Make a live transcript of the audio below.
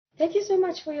Thank you so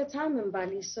much for your time,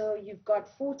 Mbali. So you've got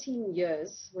 14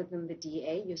 years within the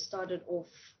DA. You started off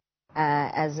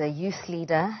as a youth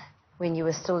leader when you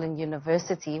were still in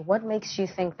university. What makes you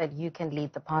think that you can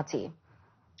lead the party?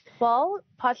 Well,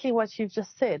 partly what you've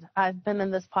just said. I've been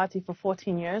in this party for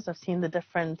 14 years. I've seen the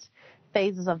different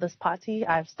phases of this party.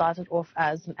 I've started off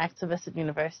as an activist at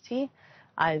university.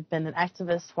 I've been an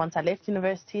activist once I left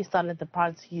university, started the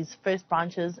party's first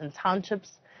branches in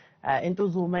townships, in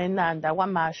Newzroom and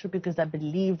Wamashu, because I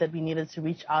believed that we needed to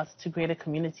reach out to greater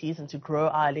communities and to grow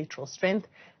our electoral strength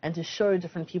and to show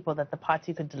different people that the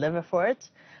party could deliver for it.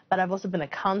 But I've also been a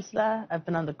councillor. I've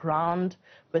been on the ground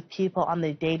with people on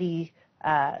their daily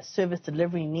service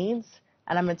delivery needs,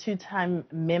 and I'm a two-time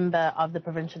member of the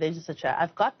provincial legislature.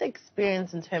 I've got the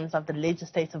experience in terms of the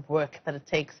legislative work that it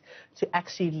takes to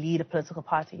actually lead a political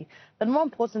party. But more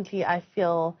importantly, I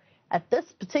feel at this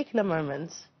particular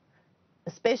moment,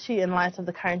 especially in light of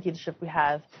the current leadership we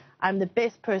have, I'm the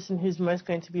best person who's most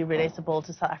going to be relatable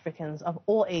to South Africans of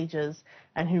all ages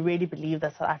and who really believe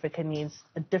that South Africa needs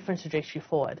a different trajectory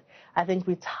forward. I think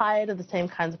we're tired of the same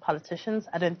kinds of politicians.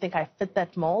 I don't think I fit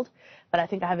that mold, but I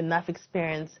think I have enough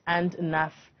experience and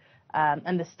enough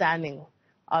understanding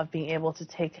of being able to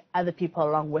take other people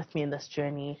along with me in this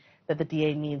journey that the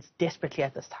DA needs desperately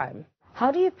at this time. How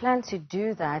do you plan to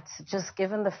do that, just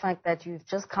given the fact that you've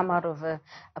just come out of a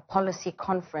policy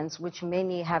conference, which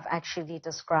many have actually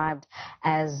described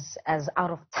as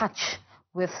out of touch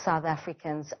with South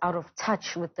Africans, out of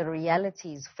touch with the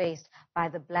realities faced by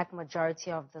the black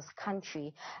majority of this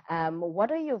country?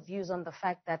 What are your views on the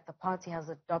fact that the party has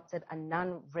adopted a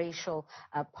non-racial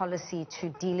policy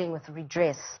to dealing with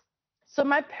redress? So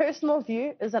my personal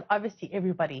view is that obviously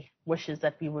everybody wishes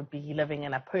that we would be living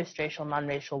in a post-racial,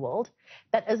 non-racial world.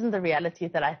 That isn't the reality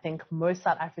that I think most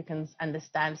South Africans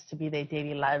understand to be their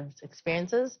daily lives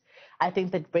experiences. I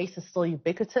think that race is still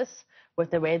ubiquitous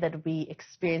with the way that we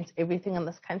experience everything in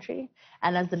this country.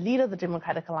 And as the leader of the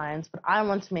Democratic Alliance, what I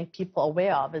want to make people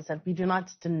aware of is that we do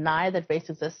not deny that race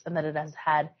exists and that it has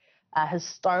had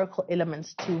historical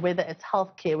elements to whether it's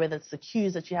healthcare, whether it's the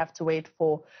queues that you have to wait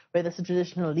for, whether it's the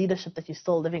traditional leadership that you're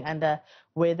still living under,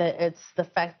 whether it's the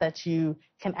fact that you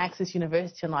can access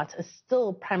university or not, is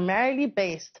still primarily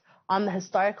based on the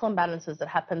historical imbalances that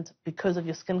happened because of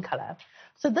your skin color.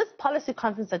 So this policy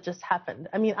conference that just happened,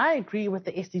 I mean, I agree with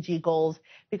the SDG goals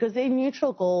because they're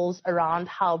neutral goals around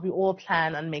how we all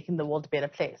plan on making the world a better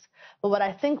place. But what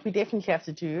I think we definitely have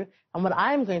to do, and what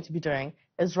I'm going to be doing,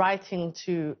 is writing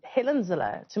to Helen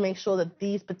Zille to make sure that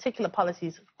these particular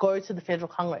policies go to the Federal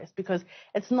Congress, because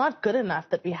it's not good enough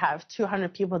that we have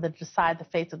 200 people that decide the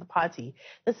fate of the party.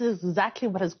 This is exactly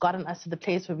what has gotten us to the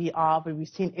place where we are, where we've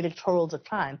seen electoral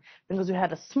decline, because we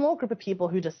had a small group of people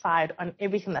who decide on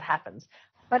everything that happens.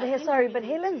 But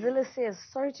Helen Zille says,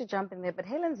 sorry to jump in there, but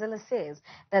Helen Zille says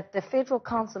that the Federal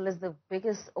Council is the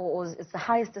biggest or is the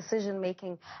highest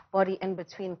decision-making body in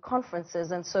between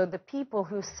conferences. And so the people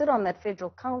who sit on that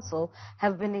Federal Council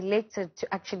have been elected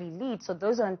to actually lead. So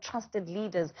those are entrusted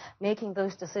leaders making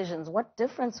those decisions. What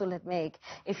difference will it make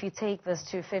if you take this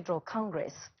to Federal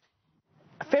Congress?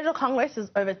 Federal Congress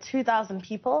is over 2,000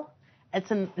 people.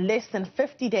 It's in less than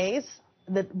 50 days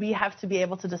that we have to be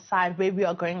able to decide where we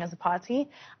are going as a party.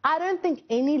 I don't think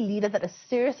any leader that is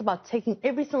serious about taking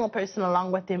every single person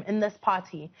along with them in this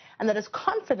party and that is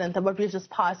confident that what we've just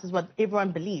passed is what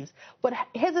everyone believes would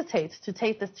hesitate to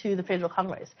take this to the Federal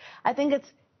Congress. I think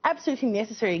it's absolutely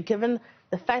necessary, given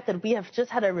the fact that we have just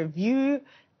had a review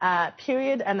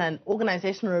period and an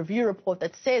organizational review report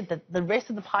that said that the rest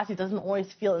of the party doesn't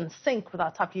always feel in sync with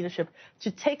our top leadership,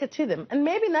 to take it to them. And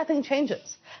maybe nothing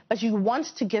changes, but you want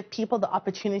to give people the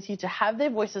opportunity to have their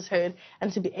voices heard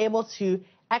and to be able to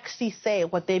actually say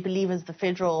what they believe is the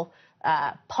federal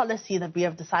policy that we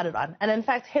have decided on. And in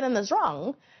fact, Helen is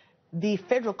wrong. The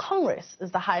Federal Congress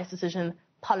is the highest decision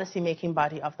policy-making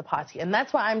body of the party. And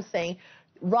that's why I'm saying,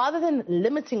 rather than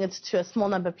limiting it to a small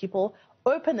number of people,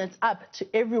 open it up to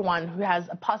everyone who has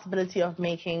a possibility of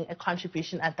making a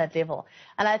contribution at that level.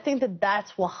 And I think that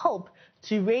that will help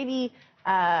to really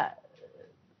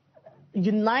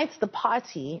unite the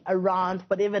party around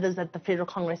whatever it is that the Federal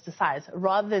Congress decides,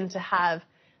 rather than to have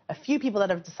a few people that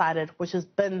have decided, which has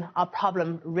been our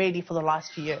problem really for the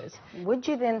last few years. Would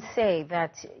you then say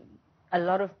that a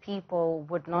lot of people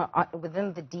would not,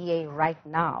 within the DA right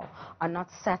now, are not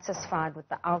satisfied with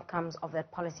the outcomes of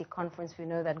that policy conference. We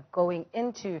know that going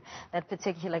into that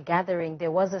particular gathering,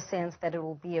 there was a sense that it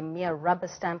will be a mere rubber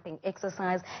stamping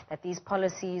exercise, that these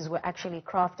policies were actually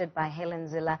crafted by Helen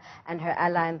Zille and her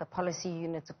ally in the policy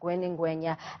unit, Gwen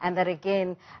Ngwenya, and that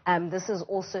again, this is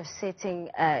also setting,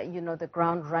 the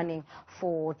ground running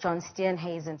for John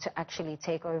Steenhuisen to actually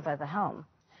take over the helm.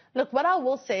 Look, what I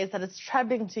will say is that it's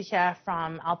troubling to hear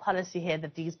from our policy here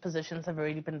that these positions have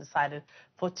already been decided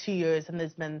for 2 years and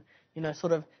there's been,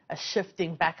 sort of a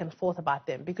shifting back and forth about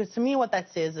them. Because to me what that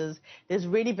says is there's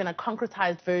really been a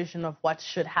concretized version of what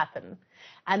should happen.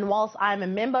 And whilst I'm a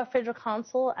member of Federal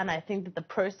Council and I think that the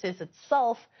process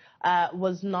itself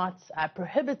was not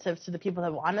prohibitive to the people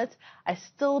that were on it, I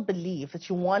still believe that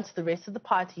you want the rest of the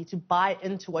party to buy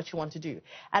into what you want to do.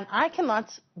 And I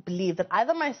cannot believe that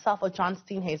either myself or John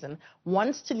Steenhuisen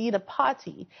wants to lead a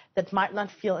party that might not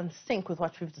feel in sync with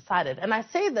what we've decided. And I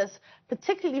say this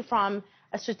particularly from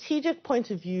a strategic point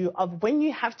of view of when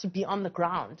you have to be on the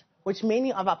ground, which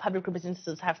many of our public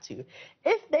representatives have to.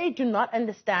 If they do not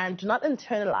understand, do not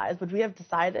internalize what we have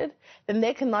decided, then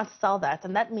they cannot sell that.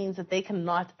 And that means that they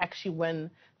cannot actually win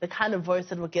the kind of voice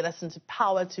that will get us into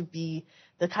power to be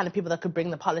the kind of people that could bring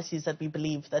the policies that we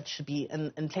believe that should be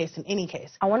in place in any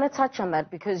case. I want to touch on that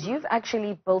because you've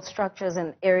actually built structures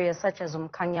in areas such as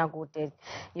Umkhanyakude,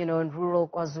 in rural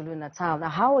KwaZulu-Natal. Now,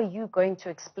 how are you going to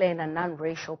explain a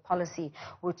non-racial policy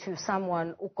to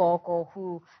someone, Ngcobo,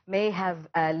 who may have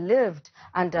lived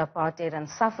under apartheid and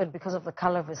suffered because of the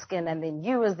color of his skin, and then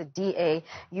you as the DA,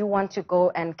 you want to go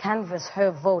and canvass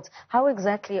her vote? How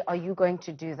exactly are you going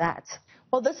to do that?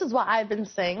 Well, this is why I've been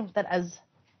saying that as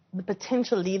the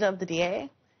potential leader of the DA,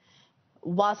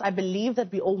 whilst I believe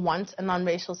that we all want a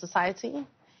non-racial society,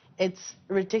 it's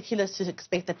ridiculous to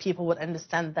expect that people would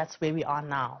understand that that's where we are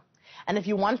now. And if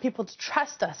you want people to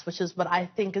trust us, which is what I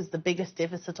think is the biggest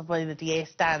deficit of where the DA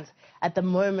stands at the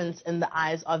moment in the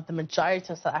eyes of the majority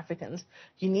of South Africans,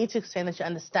 you need to explain that you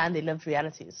understand their lived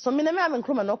realities. So,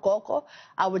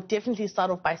 I would definitely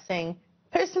start off by saying,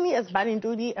 personally, as Mbali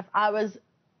Ntuli, if I was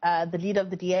the leader of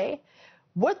the DA,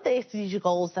 with the strategic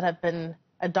goals that have been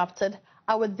adopted,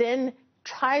 I would then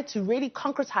try to really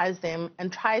concretize them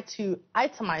and try to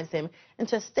itemize them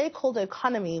into a stakeholder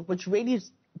economy, which really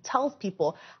tells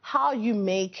people how you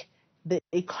make the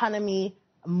economy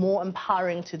more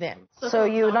empowering to them. So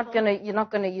you're not going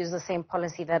to use the same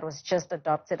policy that was just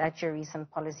adopted at your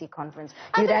recent policy conference.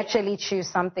 You'd actually choose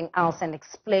something else and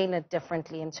explain it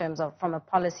differently in terms of from a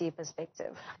policy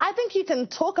perspective. I think you can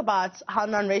talk about how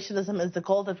non-racialism is the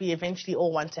goal that we eventually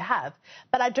all want to have,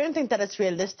 but I don't think that it's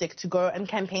realistic to go and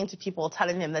campaign to people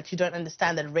telling them that you don't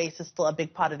understand that race is still a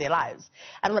big part of their lives.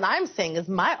 And what I'm saying is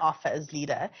my offer as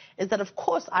leader is that of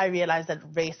course I realize that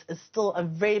race is still a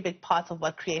very big part of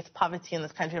what creates poverty in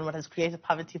this country and what has created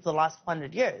poverty for the last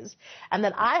 400 years. And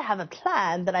that I have a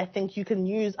plan that I think you can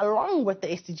use along with the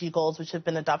SDG goals which have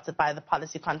been adopted by the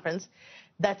policy conference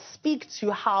that speak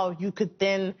to how you could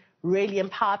then really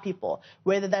empower people,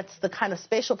 whether that's the kind of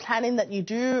spatial planning that you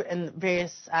do in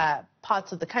various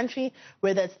parts of the country,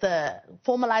 whether it's the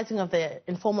formalizing of the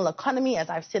informal economy,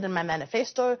 as I've said in my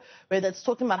manifesto, whether it's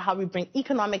talking about how we bring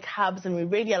economic hubs and we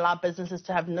really allow businesses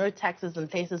to have no taxes in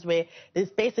places where there's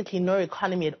basically no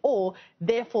economy at all,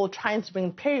 therefore trying to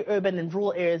bring peri-urban and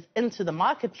rural areas into the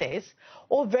marketplace,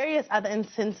 or various other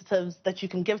incentives that you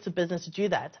can give to business to do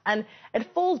that. And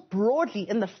it falls broadly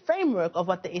in the framework of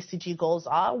what the SDG goals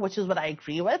are, which is what I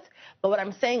agree with. But what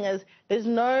I'm saying is there's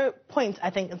no point,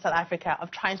 I think, in South Africa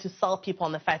of trying to sell people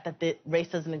on the fact that race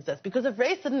doesn't exist. Because if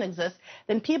race didn't exist,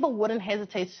 then people wouldn't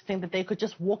hesitate to think that they could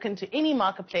just walk into any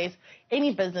marketplace,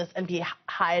 any business, and be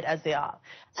hired as they are.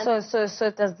 So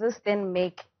does this then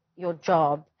make your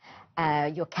job,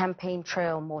 your campaign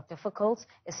trail more difficult,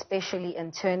 especially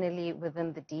internally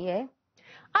within the DA?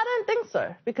 I don't think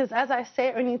so, because as I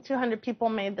say, only 200 people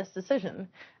made this decision.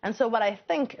 And so what I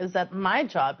think is that my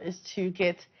job is to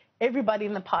get everybody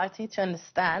in the party to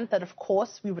understand that, of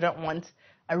course, we don't want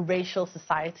a racial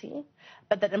society,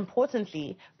 but that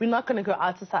importantly, we're not going to go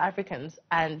out to South Africans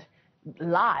and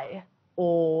lie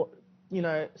or,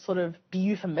 sort of be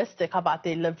euphemistic about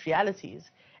their lived realities,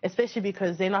 especially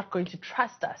because they're not going to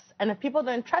trust us. And if people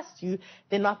don't trust you,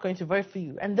 they're not going to vote for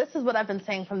you. And this is what I've been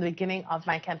saying from the beginning of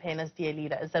my campaign as DA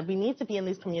leader, is that we need to be in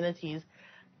these communities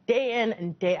day in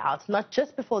and day out, not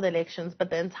just before the elections, but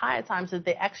the entire time, so that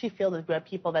they actually feel that we're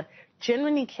people that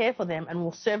genuinely care for them and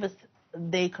will service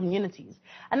their communities.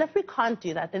 And if we can't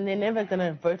do that, then they're never going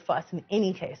to vote for us in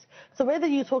any case. So whether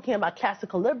you're talking about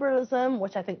classical liberalism,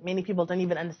 which I think many people don't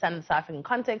even understand in the South African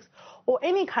context, or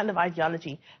any kind of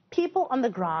ideology, people on the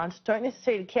ground don't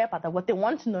necessarily care about that. What they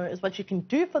want to know is what you can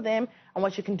do for them and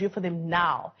what you can do for them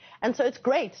now. And so it's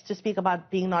great to speak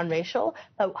about being non-racial,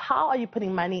 but how are you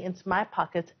putting money into my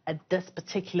pocket at this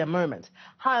particular moment?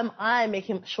 How am I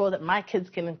making sure that my kids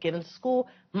can get into school,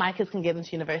 my kids can get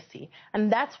into university?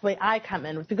 And that's where I come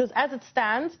in, because as it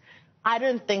stands, I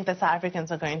don't think that South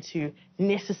Africans are going to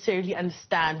necessarily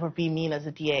understand what we mean as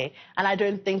a DA, and I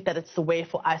don't think that it's the way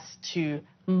for us to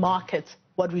market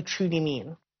what we truly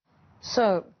mean.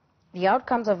 So the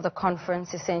outcomes of the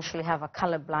conference essentially have a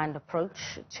colorblind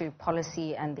approach to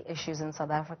policy and the issues in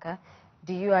South Africa.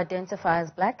 Do you identify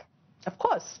as black? Of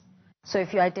course. So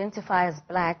if you identify as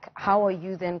black, how are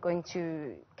you then going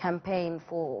to campaign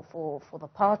for the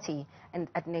party and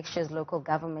at next year's local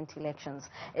government elections?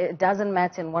 It doesn't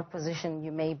matter in what position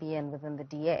you may be in within the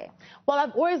DA. Well,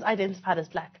 I've always identified as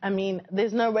black. I mean,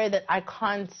 there's no way that I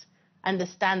can't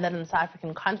understand that in the South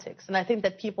African context. And I think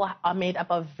that people are made up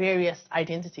of various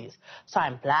identities. So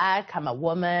I'm black, I'm a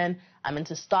woman, I'm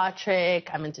into Star Trek,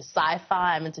 I'm into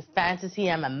sci-fi, I'm into fantasy,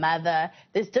 I'm a mother.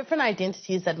 There's different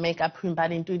identities that make up who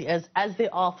Mbali Ntuli is, as they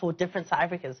are for different South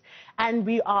Africans. And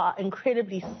we are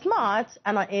incredibly smart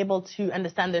and are able to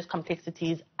understand those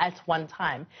complexities at one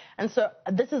time. And so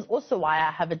this is also why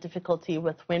I have a difficulty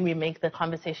with when we make the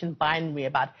conversation binary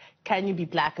about, can you be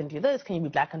black and do this, can you be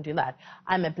black and do that?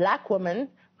 I'm a black woman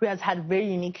who has had very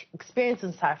unique experience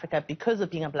in South Africa because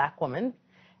of being a black woman.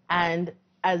 And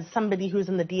as somebody who's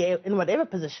in the DA, in whatever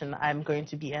position I'm going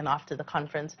to be in after the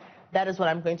conference, that is what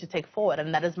I'm going to take forward,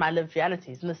 and that is my lived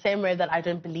realities. In the same way that I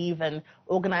don't believe in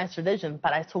organized religion,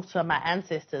 but I talk to my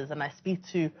ancestors and I speak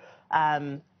to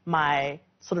my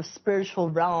sort of spiritual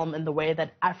realm in the way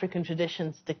that African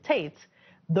traditions dictate,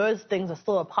 those things are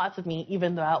still a part of me,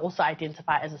 even though I also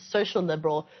identify as a social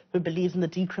liberal who believes in the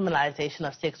decriminalization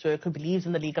of sex work, who believes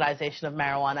in the legalization of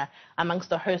marijuana,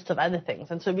 amongst a host of other things.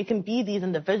 And so we can be these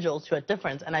individuals who are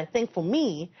different. And I think for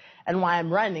me, and why I'm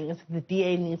running, is that the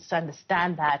DA needs to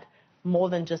understand that more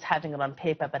than just having it on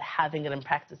paper, but having it in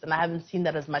practice. And I haven't seen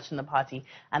that as much in the party,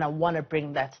 and I want to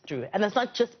bring that through. And it's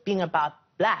not just being about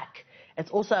black.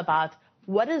 It's also about,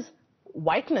 what does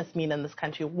whiteness mean in this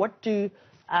country? What do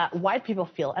white people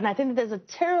feel? And I think that there's a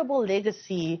terrible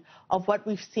legacy of what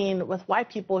we've seen with white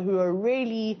people who are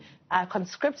really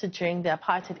conscripted during the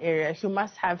apartheid era, who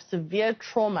must have severe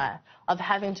trauma of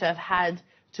having to have had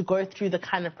to go through the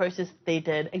kind of process they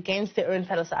did against their own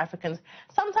fellow South Africans,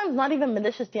 sometimes not even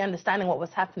maliciously understanding what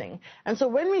was happening. And so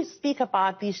when we speak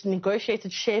about these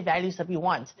negotiated shared values that we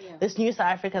want, this new South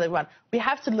Africa that we want, we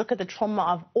have to look at the trauma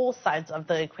of all sides of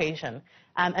the equation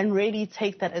and really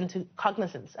take that into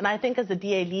cognizance. And I think as a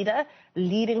DA leader,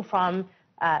 leading from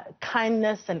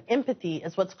kindness and empathy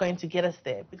is what's going to get us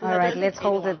there. All right, let's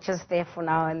hold it just there for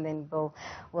now, and then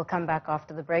we'll come back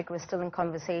after the break. We're still in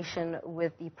conversation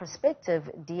with the prospective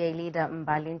DA leader,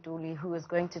 Mbali Ntuli, who is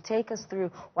going to take us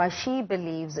through why she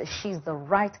believes she's the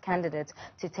right candidate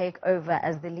to take over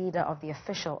as the leader of the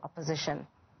official opposition.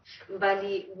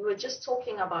 Mbali, we were just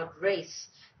talking about race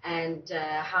and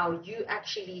how you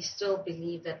actually still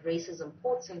believe that race is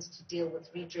important to deal with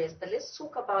redress. But let's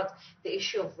talk about the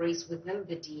issue of race within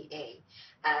the DA.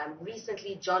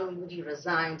 Recently, John Moody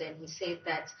resigned, and he said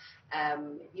that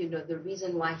the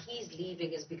reason why he's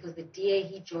leaving is because the DA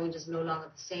he joined is no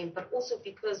longer the same, but also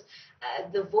because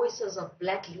the voices of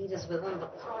black leaders within the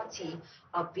party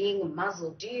are being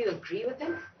muzzled. Do you agree with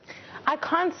him? I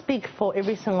can't speak for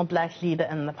every single black leader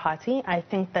in the party. I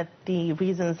think that the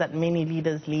reasons that many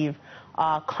leaders leave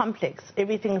are complex.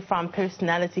 Everything from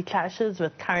personality clashes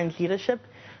with current leadership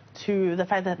to the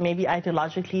fact that maybe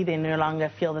ideologically they no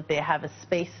longer feel that they have a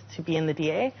space to be in the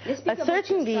DA. But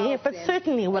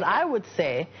certainly what I would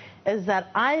say is that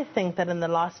I think that in the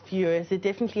last few years it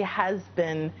definitely has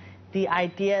been the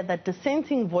idea that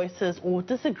dissenting voices or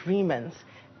disagreements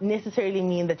necessarily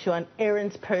mean that you're an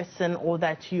errant person or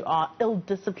that you are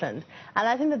ill-disciplined. And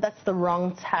I think that that's the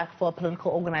wrong tack for a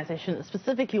political organization,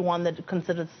 specifically one that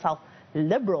considers itself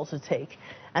liberal, to take.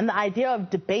 And the idea of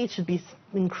debate should be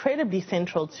incredibly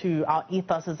central to our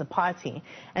ethos as a party.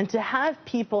 And to have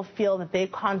people feel that they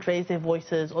can't raise their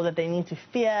voices, or that they need to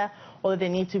fear, or that they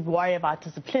need to worry about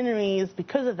disciplinaries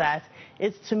because of that,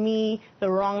 is to me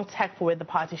the wrong tack for where the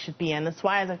party should be. And that's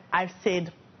why, as I've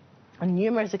said on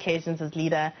numerous occasions as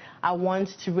leader, I want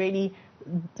to really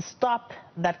stop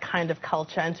that kind of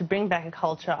culture and to bring back a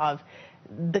culture of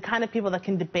the kind of people that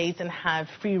can debate and have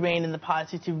free reign in the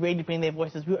party to really bring their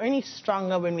voices. We're only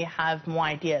stronger when we have more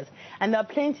ideas. And there are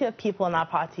plenty of people in our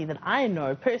party that I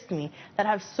know personally that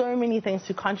have so many things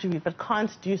to contribute but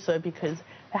can't do so because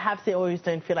perhaps they always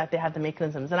don't feel like they have the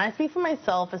mechanisms. And I speak for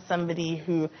myself as somebody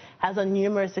who has on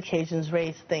numerous occasions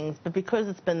raised things, but because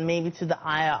it's been maybe to the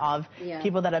ire of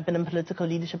people that have been in political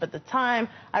leadership at the time,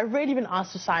 I've really been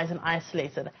ostracized and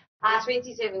isolated. In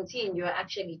 2017, you were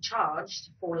actually charged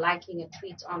for liking a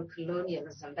tweet on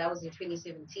colonialism. That was in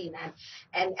 2017.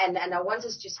 And I want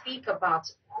us to speak about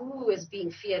who is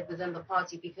being feared within the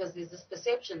party, because there's this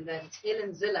perception that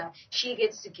Helen Zille, she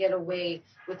gets to get away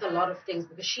with a lot of things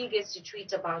because she gets to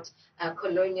tweet about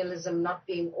colonialism not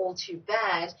being all too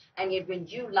bad. And yet when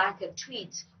you like a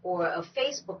tweet or a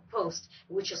Facebook post,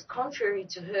 which is contrary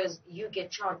to hers, you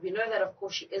get charged. We know that, of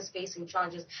course, she is facing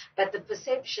charges, but the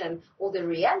perception or the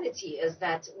reality is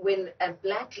that when a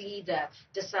black leader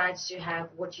decides to have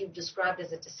what you've described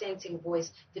as a dissenting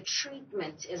voice, the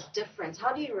treatment is different.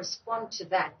 How do you respond to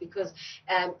that? Because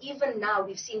even now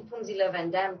we've seen Phumzile Van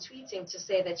Dam tweeting to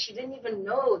say that she didn't even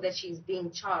know that she's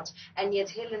being charged, and yet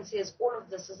Helen says all of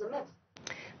this is a myth.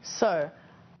 So,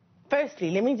 firstly,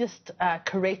 let me just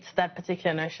correct that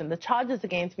particular notion. The charges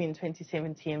against me in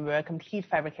 2017 were a complete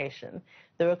fabrication.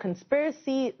 They were a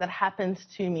conspiracy that happened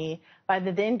to me by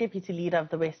the then deputy leader of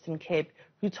the Western Cape,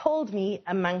 who told me,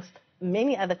 amongst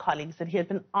many other colleagues, that he had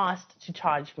been asked to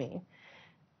charge me.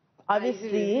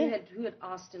 Obviously, who had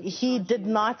asked him? He did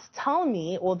not tell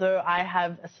me, although I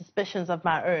have suspicions of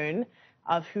my own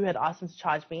of who had asked him to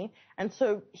charge me. And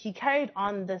so he carried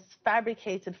on this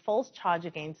fabricated false charge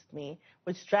against me,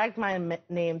 which dragged my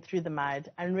name through the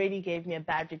mud and really gave me a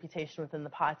bad reputation within the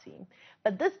party.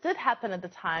 But this did happen at the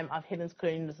time of Helen's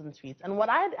colonialism tweets. And what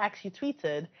I had actually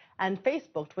tweeted and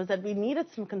Facebooked was that we needed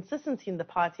some consistency in the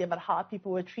party about how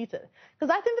people were treated.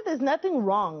 Because I think that there's nothing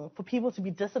wrong for people to be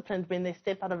disciplined when they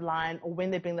step out of line or when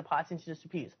they bring the party into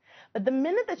disrepute. But the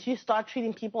minute that you start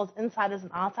treating people as insiders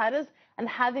and outsiders and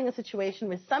having a situation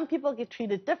where some people get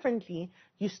treated differently,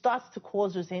 you start to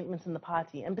cause resentment in the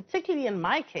party. And particularly in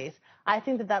my case, I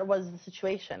think that that was the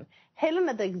situation. Helen,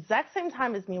 at the exact same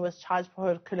time as me, was charged for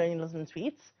her colonialism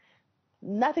tweets.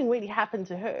 Nothing really happened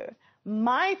to her.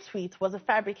 My tweet was a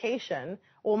fabrication,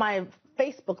 or my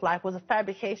Facebook Live was a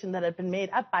fabrication that had been made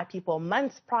up by people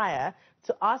months prior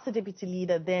to ask the deputy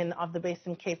leader then of the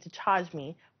Western Cape to charge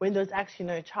me when there was actually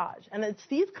no charge. And it's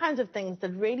these kinds of things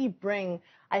that really bring,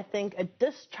 I think, a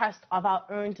distrust of our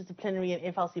own disciplinary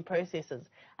and FLC processes.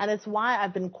 And it's why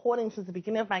I've been calling since the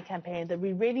beginning of my campaign that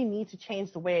we really need to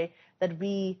change the way that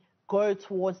we go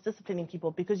towards disciplining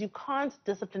people, because you can't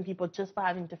discipline people just by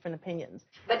having different opinions.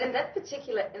 But in that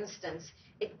particular instance,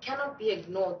 it cannot be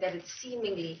ignored that it's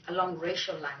seemingly along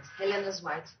racial lines. Helen is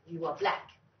white, you are black.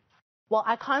 Well,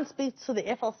 I can't speak to the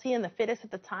FLC and the FedEx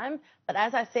at the time, but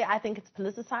as I say, I think it's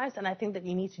politicized, and I think that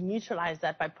you need to neutralize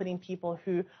that by putting people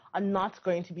who are not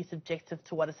going to be subjective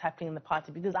to what is happening in the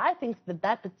party, because I think that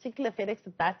that particular FedEx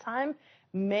at that time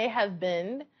may have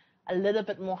been a little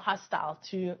bit more hostile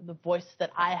to the voice that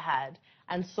I had,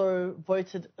 and so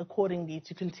voted accordingly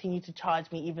to continue to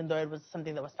charge me, even though it was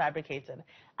something that was fabricated,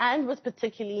 and was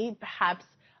particularly perhaps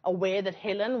aware that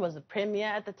Helen was a premier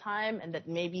at the time and that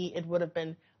maybe it would have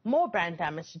been more brand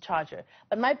damage to charge her.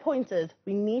 But my point is,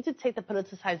 we need to take the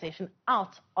politicization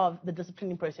out of the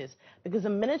disciplining process, because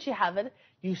the minute you have it,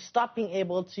 you stop being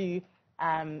able to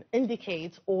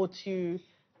indicate or to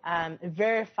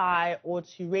verify or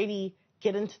to really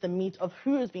get into the meat of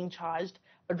who is being charged,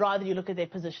 but rather you look at their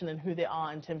position and who they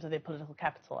are in terms of their political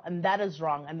capital. And that is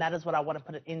wrong, and that is what I want to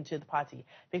put it into the party.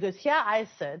 Because here I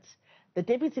sit, the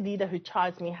deputy leader who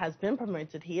charged me has been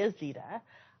promoted, he is leader.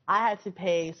 I had to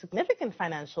pay significant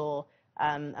financial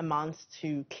amounts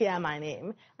to clear my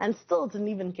name, and still didn't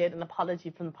even get an apology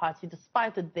from the party,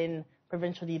 despite the then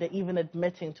provincial leader even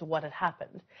admitting to what had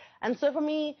happened. And so for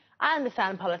me, I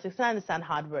understand politics and I understand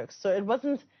how it works. So it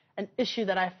wasn't an issue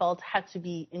that I felt had to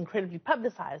be incredibly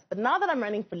publicized. But now that I'm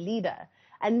running for leader,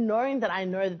 and knowing that I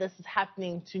know that this is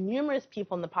happening to numerous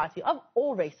people in the party of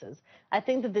all races, I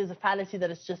think that there's a fallacy that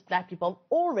it's just black people of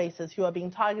all races who are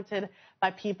being targeted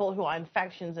by people who are in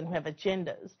factions and who have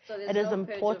agendas. So there's no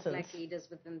purge of black leaders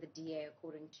within the DA,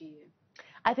 according to you?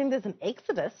 I think there's an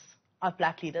exodus of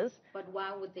black leaders. But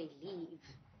why would they leave?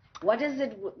 What is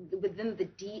it within the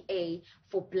DA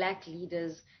for black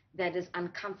leaders that is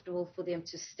uncomfortable for them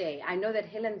to stay? I know that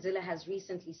Helen Zille has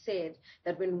recently said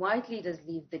that when white leaders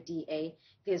leave the DA,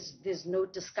 there's no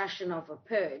discussion of a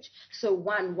purge. So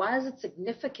one, why is it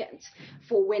significant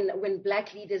for when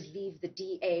black leaders leave the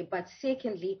DA? But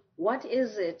secondly, what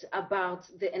is it about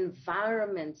the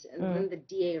environment in the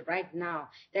DA right now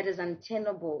that is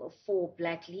untenable for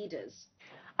black leaders?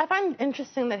 I find it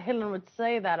interesting that Helen would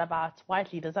say that about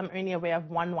white leaders. I'm only aware of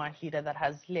one white leader that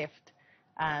has left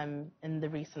in the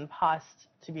recent past,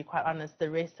 to be quite honest. The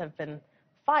rest have been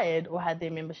fired or had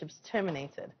their memberships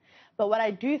terminated. But what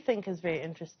I do think is very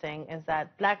interesting is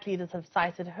that black leaders have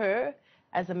cited her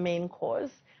as a main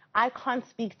cause. I can't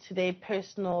speak to their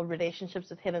personal relationships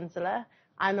with Helen Zille.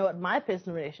 I know what my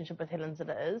personal relationship with Helen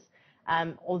Zille is.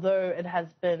 Although it has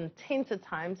been tense at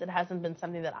times, it hasn't been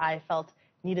something that I felt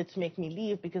needed to make me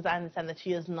leave, because I understand that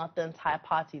she is not the entire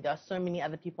party. There are so many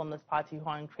other people in this party who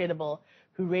are incredible,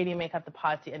 who really make up the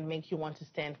party and make you want to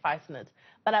stay and fight in it.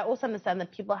 But I also understand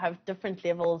that people have different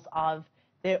levels of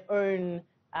their own,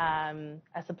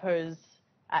 I suppose,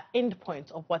 end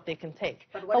point of what they can take.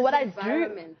 But what is the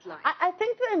environment like? I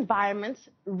think the environment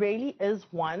really is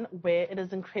one where it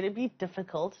is incredibly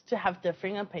difficult to have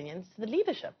differing opinions to the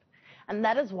leadership. And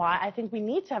that is why I think we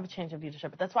need to have a change of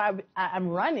leadership. That's why I'm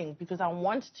running, because I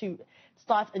want to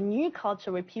start a new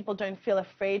culture where people don't feel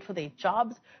afraid for their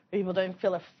jobs, where people don't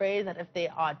feel afraid that if they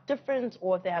are different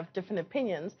or if they have different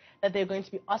opinions, that they're going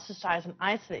to be ostracized and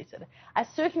isolated. I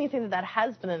certainly think that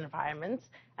has been an environment,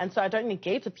 and so I don't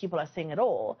negate what people are saying at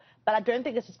all, but I don't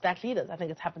think it's just black leaders. I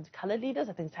think it's happened to colored leaders.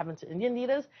 I think it's happened to Indian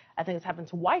leaders. I think it's happened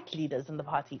to white leaders in the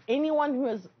party. Anyone who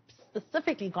has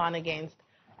specifically gone against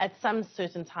at some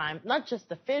certain time, not just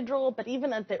the federal, but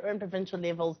even at their own provincial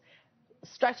levels,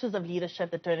 structures of leadership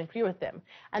that don't agree with them.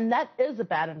 And that is a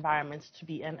bad environment to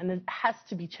be in, and it has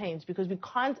to be changed, because we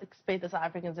can't expect that South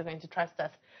Africans are going to trust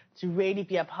us to really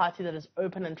be a party that is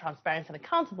open and transparent and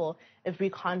accountable if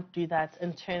we can't do that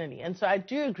internally. And so I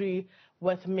do agree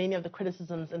with many of the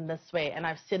criticisms in this way, and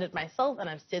I've said it myself, and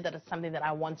I've said that it's something that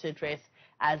I want to address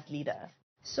as leader.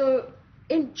 So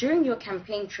during your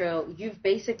campaign trail, you've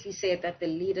basically said that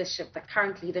the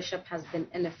current leadership has been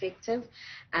ineffective,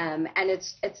 and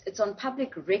it's on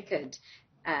public record,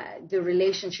 the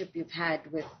relationship you've had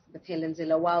with Helen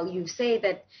Zille. While you say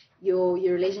that your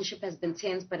relationship has been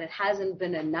tense, but it hasn't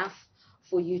been enough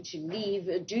for you to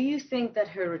leave, do you think that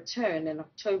her return in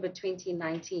October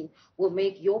 2019 will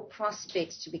make your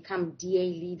prospects to become DA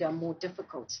leader more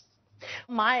difficult?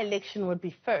 My election would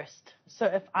be first. So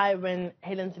if I win,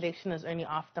 Helen's election is only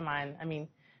after mine. I mean,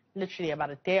 literally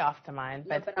about a day after mine.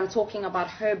 But I'm talking about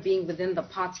her being within the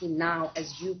party now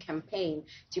as you campaign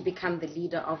to become the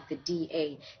leader of the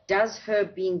DA. Does her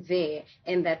being there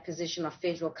in that position of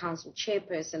Federal Council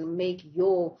chairperson make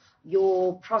your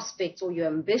prospects or your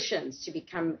ambitions to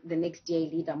become the next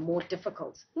DA leader more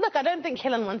difficult? Look, I don't think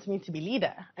Helen wants me to be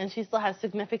leader, and she still has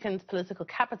significant political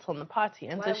capital in the party,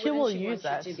 and so she will use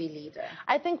us to be leader?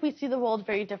 I think we see the world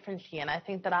very differently, and I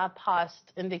think that our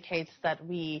past indicates that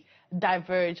we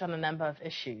diverge on a number of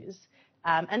issues,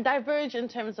 and diverge in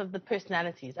terms of the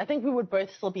personalities. I think we would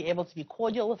both still be able to be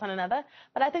cordial with one another,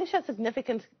 but I think she has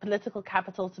significant political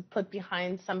capital to put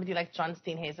behind somebody like John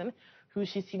Steenhuisen, who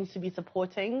she seems to be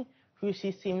supporting, who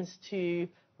she seems to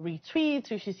retweet,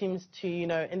 who she seems to,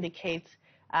 indicate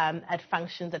at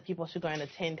functions that people should go and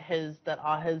attend that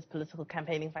are his political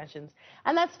campaigning functions.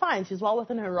 And that's fine. She's well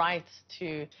within her right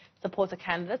to support a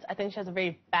candidate. I think she has a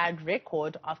very bad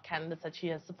record of candidates that she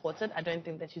has supported. I don't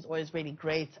think that she's always really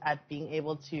great at being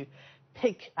able to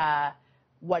pick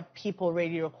what people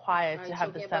really require to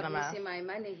have the cinema.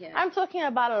 I'm talking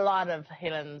about a lot of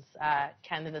Helen's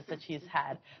candidates that she's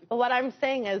had. But what I'm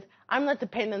saying is I'm not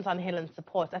dependent on Helen's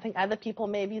support. I think other people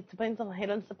may be dependent on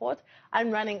Helen's support. I'm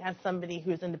running as somebody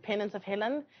who's independent of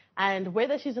Helen, and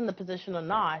whether she's in the position or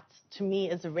not, to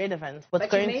me, is irrelevant.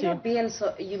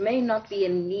 You may not be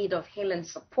in need of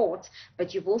Helen's support,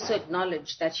 but you've also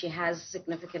acknowledged that she has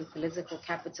significant political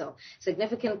capital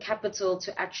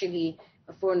to actually,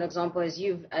 for an example, as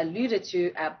you've alluded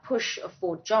to, push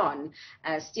for John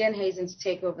Steenhuisen to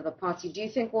take over the party. Do you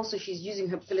think also she's using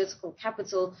her political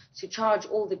capital to charge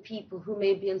all the people who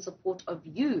may be in support of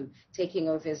you taking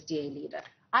over as DA leader?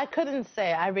 I couldn't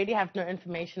say. I really have no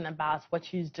information about what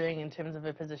she's doing in terms of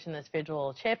her position as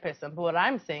federal chairperson. But what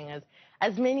I'm saying is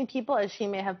as many people as she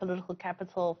may have political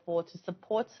capital to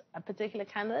support a particular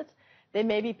candidate, there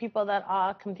may be people that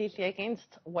are completely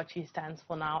against what she stands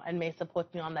for now and may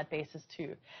support me on that basis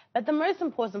too. But the most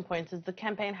important point is the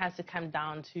campaign has to come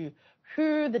down to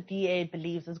who the DA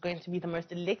believes is going to be the most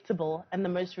electable and the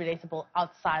most relatable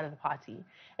outside of the party.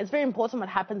 It's very important what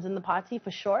happens in the party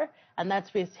for sure, and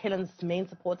that's where Helen's main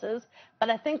supporters. But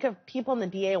I think if people in the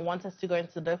DA want us to go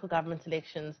into the local government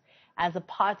elections as a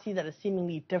party that is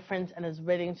seemingly different and is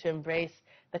willing to embrace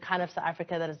the kind of South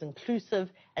Africa that is inclusive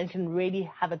and can really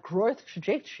have a growth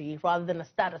trajectory rather than a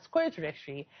status quo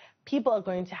trajectory, people are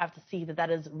going to have to see that that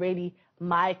is really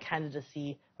my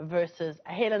candidacy versus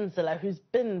a Helen Zille who's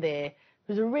been there,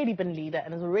 who's already been leader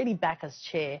and is already back as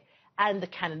chair, and the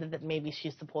candidate that maybe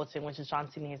she's supporting, which is John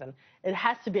Steenhuisen. It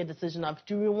has to be a decision of,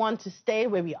 do we want to stay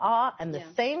where we are and the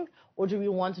same, or do we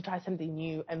want to try something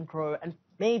new and grow and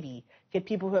maybe get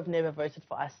people who have never voted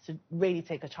for us to really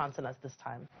take a chance on us this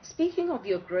time? Speaking of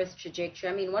your growth trajectory,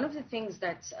 I mean, one of the things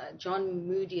that John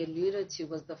Moody alluded to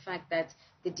was the fact that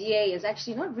the DA is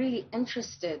actually not really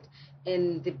interested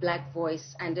in the black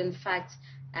voice, and in fact,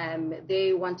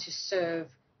 they want to serve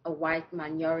a white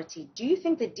minority. Do you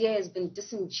think the DA has been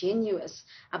disingenuous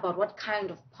about what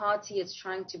kind of party it's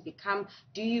trying to become?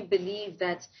 Do you believe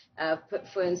that,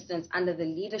 for instance, under the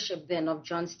leadership then of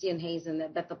John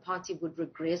Steenhuisen, that the party would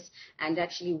regress and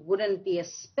actually wouldn't be a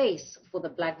space for the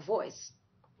black voice?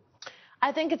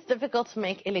 I think it's difficult to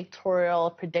make electoral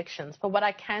predictions, but what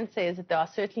I can say is that there are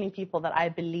certainly people that I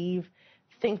believe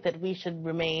think that we should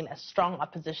remain a strong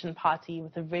opposition party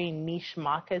with a very niche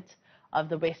market of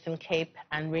the Western Cape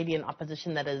and really an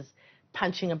opposition that is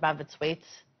punching above its weight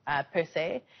per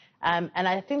se. And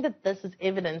I think that this is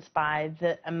evidenced by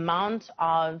the amount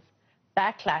of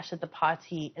backlash that the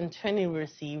party internally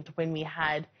received when we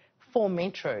had 4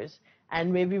 metros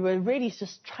and where we were really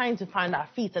just trying to find our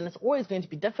feet, and it's always going to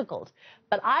be difficult.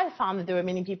 But I found that there were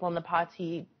many people in the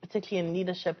party, particularly in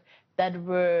leadership, that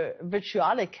were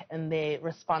vitriolic in their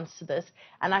response to this.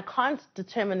 And I can't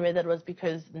determine whether it was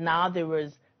because now there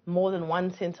was more than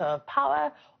one center of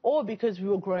power, or because we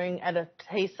were growing at a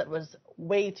pace that was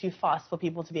way too fast for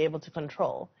people to be able to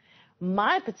control.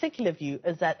 My particular view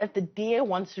is that if the DA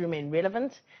wants to remain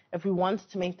relevant, if we want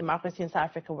to make democracy in South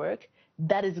Africa work,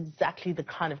 that is exactly the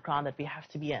kind of ground that we have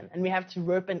to be in. And we have to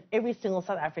rope in every single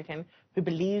South African who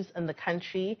believes in the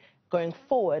country going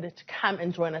forward to come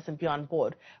and join us and be on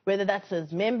board. Whether that's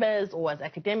as members or as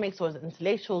academics or as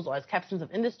intellectuals or as captains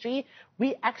of industry,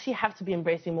 we actually have to be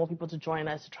embracing more people to join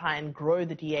us to try and grow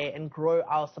the DA and grow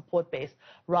our support base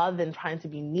rather than trying to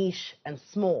be niche and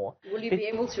small. Will you be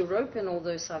able to rope in all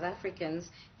those South Africans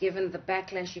given the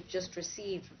backlash you've just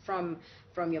received from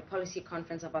your policy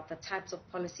conference about the types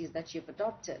of policies that you've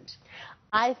adopted?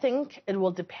 I think it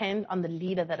will depend on the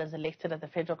leader that is elected at the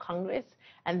Federal Congress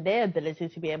and their ability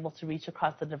to be able to reach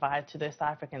across the divide to those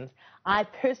South Africans. I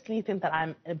personally think that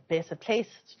I'm a better place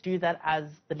to do that as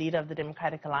the leader of the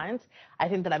Democratic Alliance. I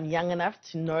think that I'm young enough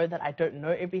to know that I don't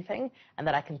know everything and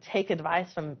that I can take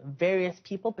advice from various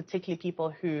people, particularly people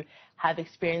who have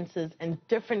experiences in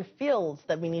different fields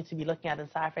that we need to be looking at in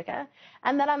South Africa,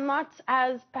 and that I'm not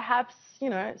as perhaps,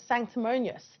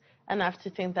 sanctimonious enough to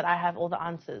think that I have all the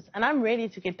answers. And I'm ready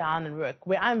to get down and work.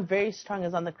 Where I'm very strong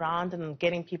is on the ground and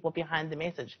getting people behind the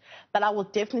message. But I will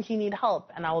definitely need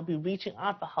help, and I will be reaching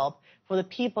out for help for the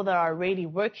people that are already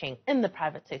working in the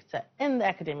private sector, in the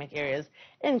academic areas,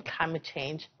 in climate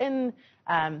change, in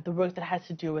the work that has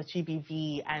to do with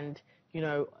GBV and,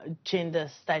 gender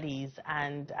studies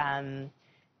and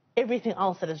everything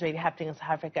else that is really happening in South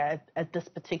Africa at this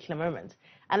particular moment.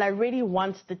 And I really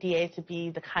want the DA to be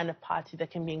the kind of party that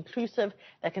can be inclusive,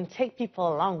 that can take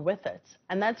people along with it.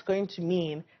 And that's going to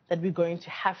mean that we're going to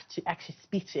have to actually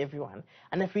speak to everyone.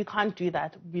 And if we can't do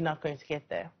that, we're not going to get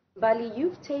there. Mbali,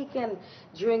 you've taken,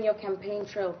 during your campaign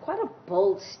trail, quite a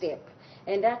bold step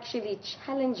and actually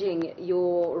challenging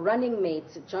your running mate,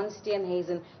 John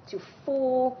Steenhuisen, to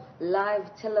 4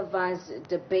 live televised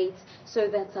debates so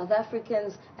that South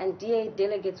Africans and DA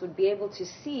delegates would be able to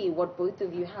see what both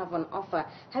of you have on offer.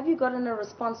 Have you gotten a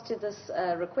response to this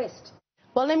request?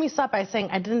 Well, let me start by saying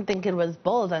I didn't think it was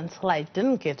bold until I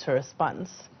didn't get a response.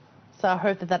 So I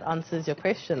hope that answers your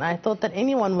question. I thought that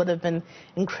anyone would have been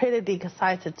incredibly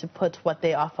excited to put what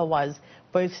their offer was,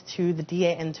 both to the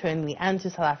DA internally and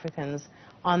to South Africans,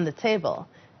 on the table.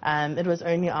 It was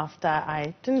only after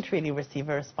I didn't really receive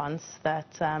a response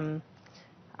that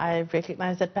I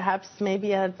recognized that perhaps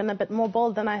maybe I had been a bit more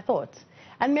bold than I thought.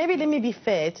 And maybe let me be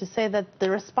fair to say that the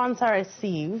response I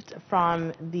received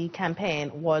from the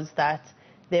campaign was that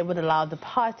they would allow the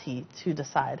party to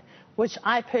decide, which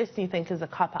I personally think is a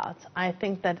cop-out. I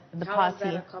think that the party... How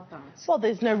is that a cop-out? Well,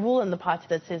 there's no rule in the party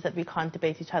that says that we can't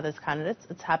debate each other's candidates.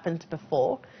 It's happened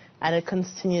before, and it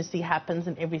continuously happens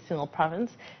in every single province.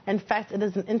 In fact, it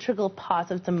is an integral part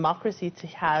of democracy to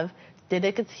have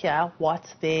delegates hear what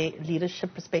their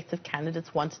leadership prospective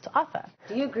candidates want to offer.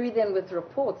 Do you agree then with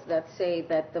reports that say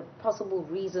that the possible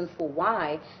reason for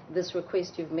why this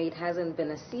request you've made hasn't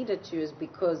been acceded to is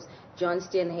because John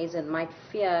Steenhuisen might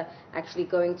fear actually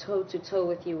going toe-to-toe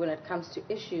with you when it comes to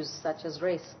issues such as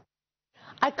race?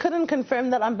 I couldn't confirm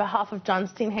that on behalf of John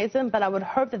Steenhuisen, but I would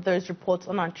hope that those reports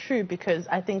are not true, because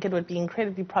I think it would be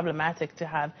incredibly problematic to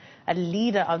have a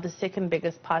leader of the second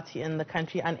biggest party in the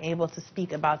country unable to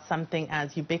speak about something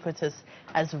as ubiquitous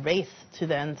as race to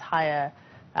the entire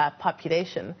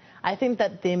population. I think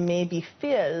that there may be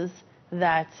fears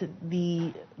that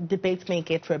the debates may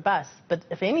get robust, but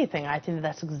if anything, I think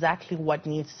that's exactly what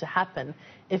needs to happen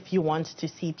if you want to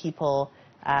see people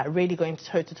really going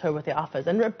toe-to-toe with their offers.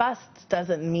 And robust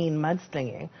doesn't mean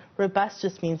mudslinging. Robust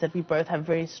just means that we both have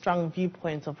very strong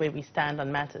viewpoints of where we stand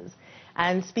on matters.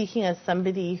 And speaking as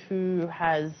somebody who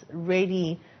has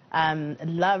really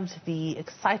loved the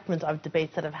excitement of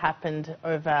debates that have happened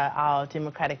over our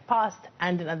democratic past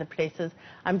and in other places,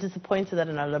 I'm disappointed that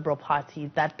in a Liberal Party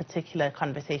that particular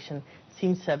conversation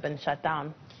seems to have been shut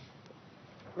down.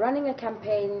 Running a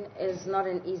campaign is not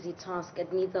an easy task.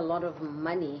 It needs a lot of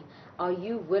money. Are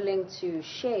you willing to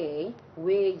share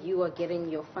where you are getting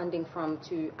your funding from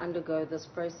to undergo this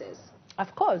process?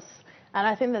 Of course. And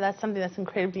I think that that's something that's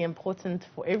incredibly important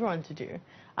for everyone to do.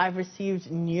 I've received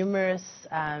numerous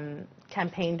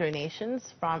campaign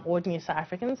donations from ordinary South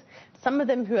Africans, some of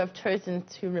them who have chosen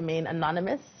to remain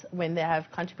anonymous when they have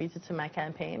contributed to my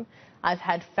campaign. I've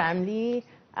had family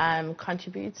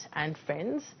contribute and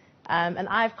friends. And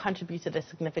I've contributed a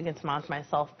significant amount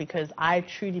myself because I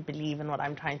truly believe in what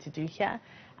I'm trying to do here.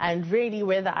 And really,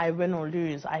 whether I win or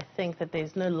lose, I think that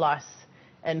there's no loss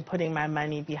in putting my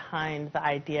money behind the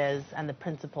ideas and the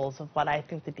principles of what I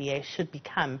think the DA should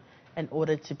become in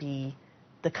order to be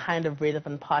the kind of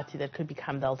relevant party that could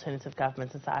become the alternative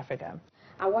government in South Africa.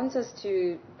 I want us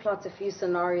to plot a few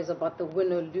scenarios about the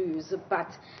win or lose,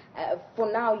 but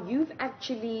for now, you've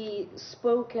actually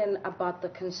spoken about the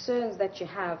concerns that you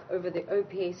have over the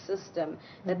OPA system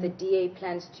that the DA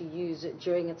plans to use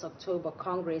during its October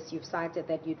Congress. You've cited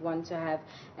that you'd want to have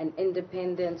an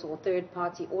independent or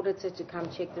third-party auditor to come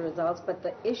check the results, but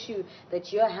the issue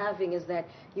that you're having is that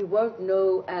you won't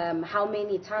know how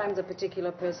many times a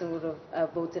particular person would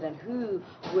have voted and who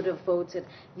would have voted.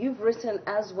 You've written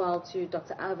as well to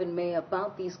Dr. Ivan May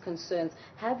about these concerns.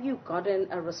 Have you gotten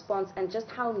a response, and just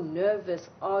how nervous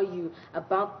are you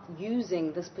about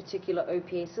using this particular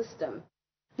OPA system?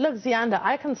 Look, Ziyanda,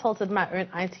 I consulted my own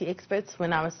IT experts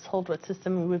when I was told what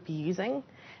system we would be using,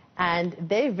 and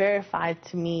they verified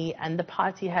to me, and the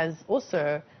party has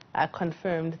also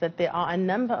confirmed that there are a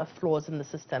number of flaws in the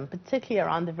system, particularly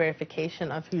around the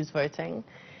verification of who's voting,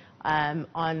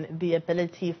 on the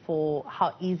ability for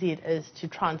how easy it is to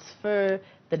transfer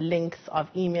the links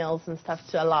of emails and stuff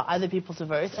to allow other people to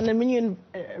vote. And then when you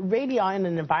really are in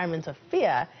an environment of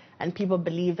fear and people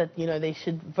believe that, you know, they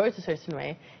should vote a certain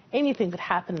way, anything could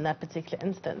happen in that particular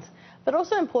instance. But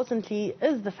also importantly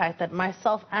is the fact that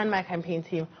myself and my campaign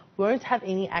team won't have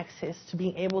any access to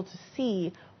being able to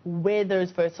see where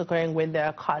those votes are going when they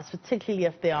are cast, particularly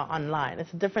if they are online.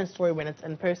 It's a different story when it's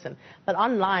in person, but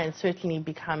online certainly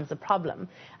becomes a problem.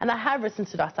 And I have written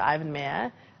to Dr. Ivan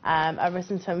Mayer. I've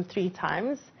written to him 3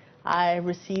 times. I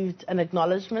received an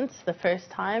acknowledgement the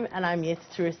first time, and I'm yet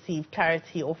to receive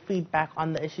clarity or feedback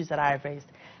on the issues that I have raised.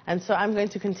 And so I'm going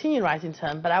to continue writing to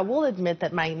him, but I will admit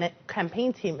that my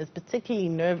campaign team is particularly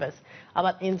nervous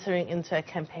about entering into a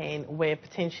campaign where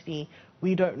potentially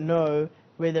we don't know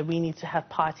whether we need to have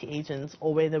party agents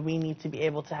or whether we need to be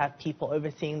able to have people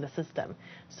overseeing the system.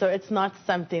 So it's not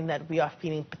something that we are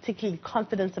feeling particularly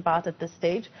confident about at this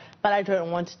stage, but I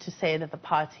don't want to say that the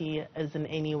party is in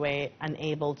any way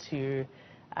unable to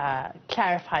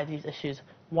clarify these issues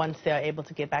once they are able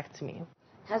to get back to me.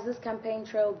 Has this campaign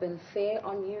trail been fair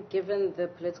on you, given the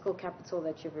political capital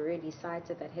that you've already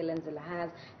cited that Helen Zille has,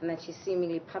 and that she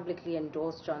seemingly publicly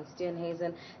endorsed John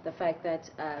Steenhuisen, the fact that,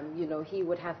 you know, he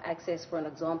would have access, for an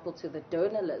example, to the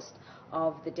donor list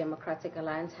of the Democratic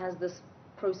Alliance? Has this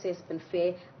process been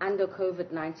fair under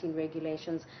COVID-19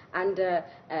 regulations, under,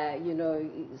 you know,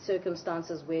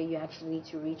 circumstances where you actually need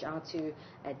to reach out to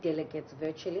delegates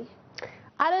virtually?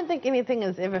 I don't think anything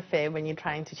is ever fair when you're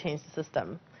trying to change the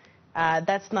system.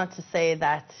 That's not to say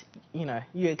that,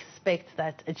 you expect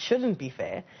that it shouldn't be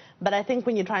fair. But I think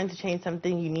when you're trying to change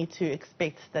something, you need to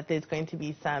expect that there's going to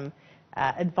be some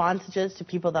advantages to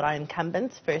people that are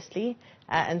incumbents, firstly.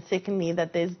 And secondly,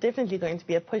 that there's definitely going to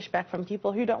be a pushback from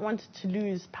people who don't want to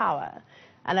lose power.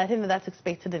 And I think that that's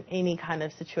expected in any kind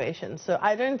of situation. So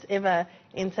I don't ever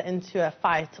enter into a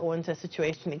fight or into a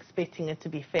situation expecting it to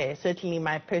be fair. Certainly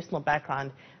my personal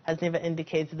background has never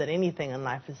indicated that anything in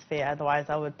life is fair. Otherwise,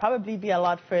 I would probably be a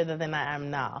lot further than I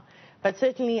am now. But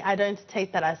certainly I don't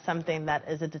take that as something that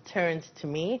is a deterrent to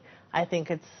me. I think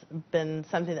it's been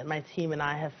something that my team and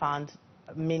I have found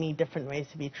many different ways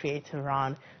to be creative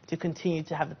around, to continue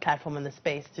to have the platform and the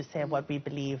space to say what we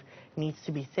believe needs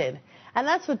to be said. And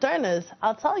that's with donors.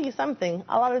 I'll tell you something.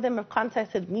 A lot of them have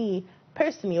contacted me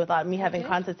personally without me having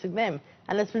contacted them.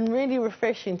 And it's been really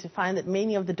refreshing to find that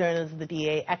many of the donors of the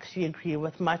DA actually agree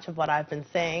with much of what I've been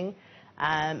saying,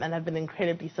 and have been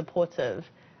incredibly supportive,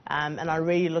 and are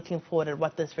really looking forward at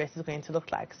what this race is going to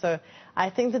look like. So I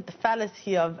think that the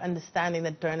fallacy of understanding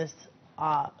that donors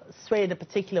are swayed a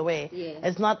particular way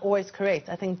is not always correct.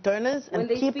 I think donors and people... When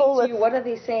they speak to you, what are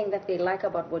they saying that they like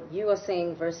about what you are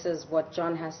saying versus what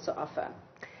John has to offer?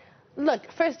 Look,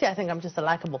 firstly, I think I'm just a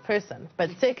likable person. But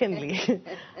secondly,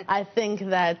 I think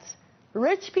that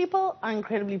rich people are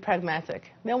incredibly pragmatic.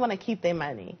 They want to keep their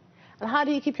money. And how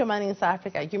do you keep your money in South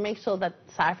Africa? You make sure that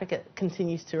South Africa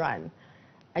continues to run.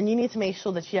 And you need to make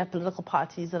sure that you have political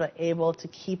parties that are able to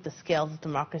keep the scales of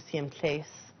democracy in place.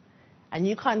 And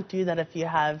you can't do that if you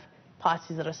have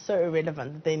parties that are so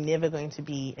irrelevant that they're never going to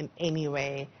be in any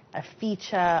way a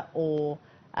feature or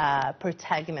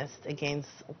protagonist against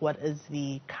what is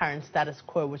the current status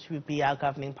quo, which would be our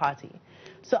governing party.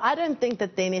 So I don't think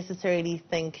that they necessarily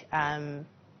think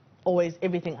always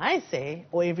everything I say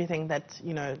or everything that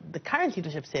the current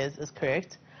leadership says is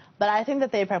correct. But I think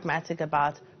that they're pragmatic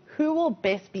about who will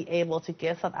best be able to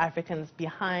get South Africans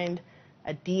behind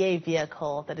a DA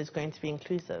vehicle that is going to be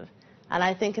inclusive. And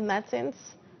I think in that sense,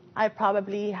 I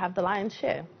probably have the lion's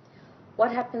share. What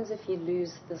happens if you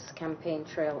lose this campaign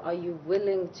trail? Are you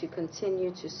willing to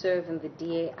continue to serve in the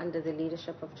DA under the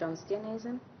leadership of John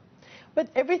Steenhuisen? With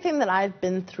everything that I've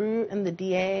been through in the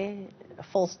DA,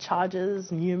 false charges,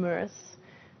 numerous,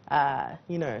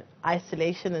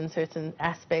 isolation in certain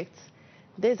aspects,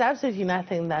 there's absolutely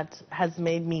nothing that has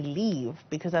made me leave,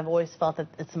 because I've always felt that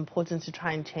it's important to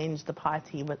try and change the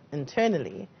party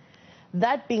internally.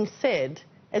 That being said,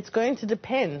 it's going to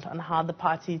depend on how the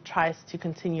party tries to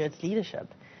continue its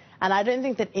leadership. And I don't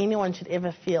think that anyone should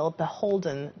ever feel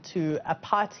beholden to a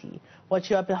party. What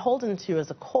you are beholden to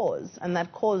is a cause, and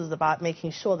that cause is about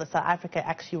making sure that South Africa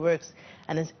actually works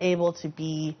and is able to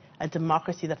be a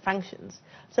democracy that functions.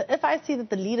 So if I see that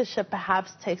the leadership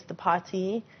perhaps takes the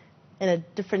party in a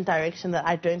different direction that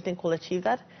I don't think will achieve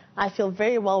that, I feel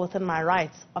very well within my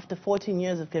rights, after 14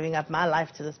 years of giving up my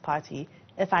life to this party,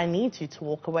 if I need to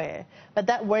walk away. But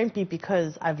that won't be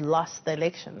because I've lost the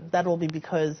election. That will be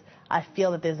because I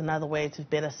feel that there's another way to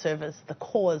better service the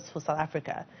cause for South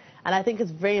Africa. And I think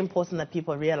it's very important that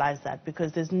people realize that,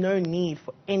 because there's no need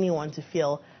for anyone to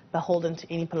feel beholden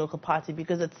to any political party,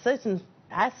 because at certain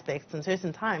aspects and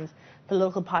certain times,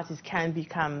 political parties can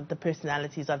become the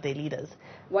personalities of their leaders.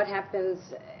 What happens,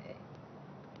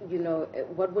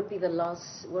 what would be the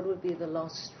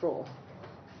last straw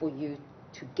for you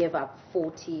to give up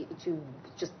to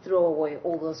just throw away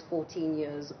all those 14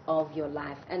 years of your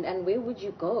life? And where would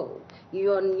you go?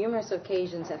 You on numerous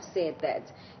occasions have said that,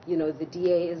 the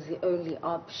DA is the only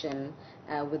option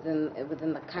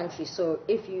within the country. So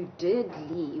if you did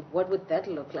leave, what would that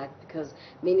look like? Because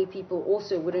many people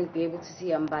also wouldn't be able to see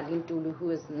Mbali Ntuli, who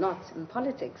is not in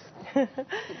politics.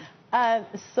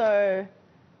 So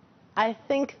I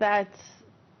think that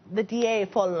the DA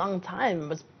for a long time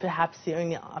was perhaps the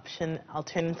only option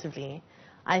alternatively.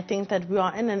 I think that we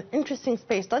are in an interesting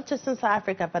space, not just in South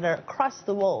Africa, but across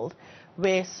the world,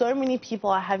 where so many people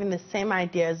are having the same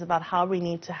ideas about how we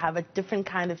need to have a different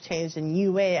kind of change, a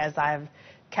new way, as I've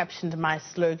captioned my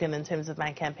slogan in terms of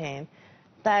my campaign,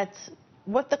 that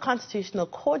with the Constitutional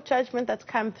Court judgment that's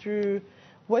come through,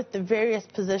 with the various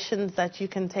positions that you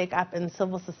can take up in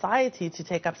civil society to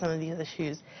take up some of these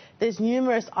issues, there's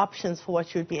numerous options for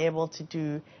what you would be able to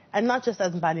do, and not just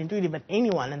as Mbali Ntuli, but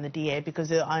anyone in the DA, because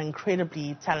there are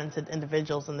incredibly talented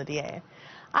individuals in the DA.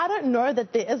 I don't know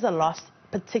that there is a lost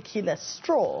particular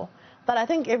straw, but I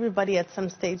think everybody at some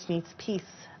stage needs peace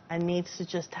and needs to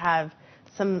just have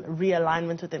some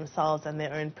realignment with themselves and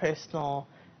their own personal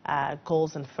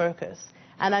goals and focus.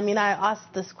 And I mean, I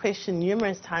asked this question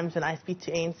numerous times when I speak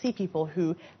to ANC people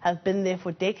who have been there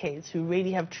for decades, who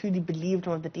really have truly believed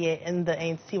in what the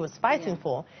ANC was fighting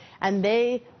for, and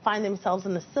they find themselves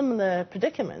in a similar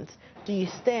predicament. Do you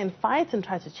stay and fight and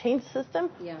try to change the system,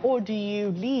 or do you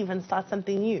leave and start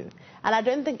something new? And I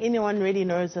don't think anyone really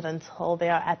knows it until they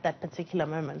are at that particular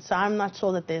moment. So I'm not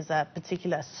sure that there's a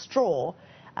particular straw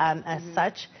as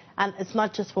such. And it's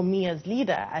not just for me as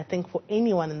leader, I think for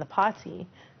anyone in the party.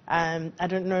 I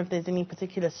don't know if there's any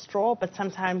particular straw, but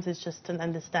sometimes it's just an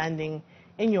understanding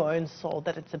in your own soul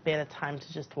that it's a better time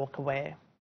to just walk away.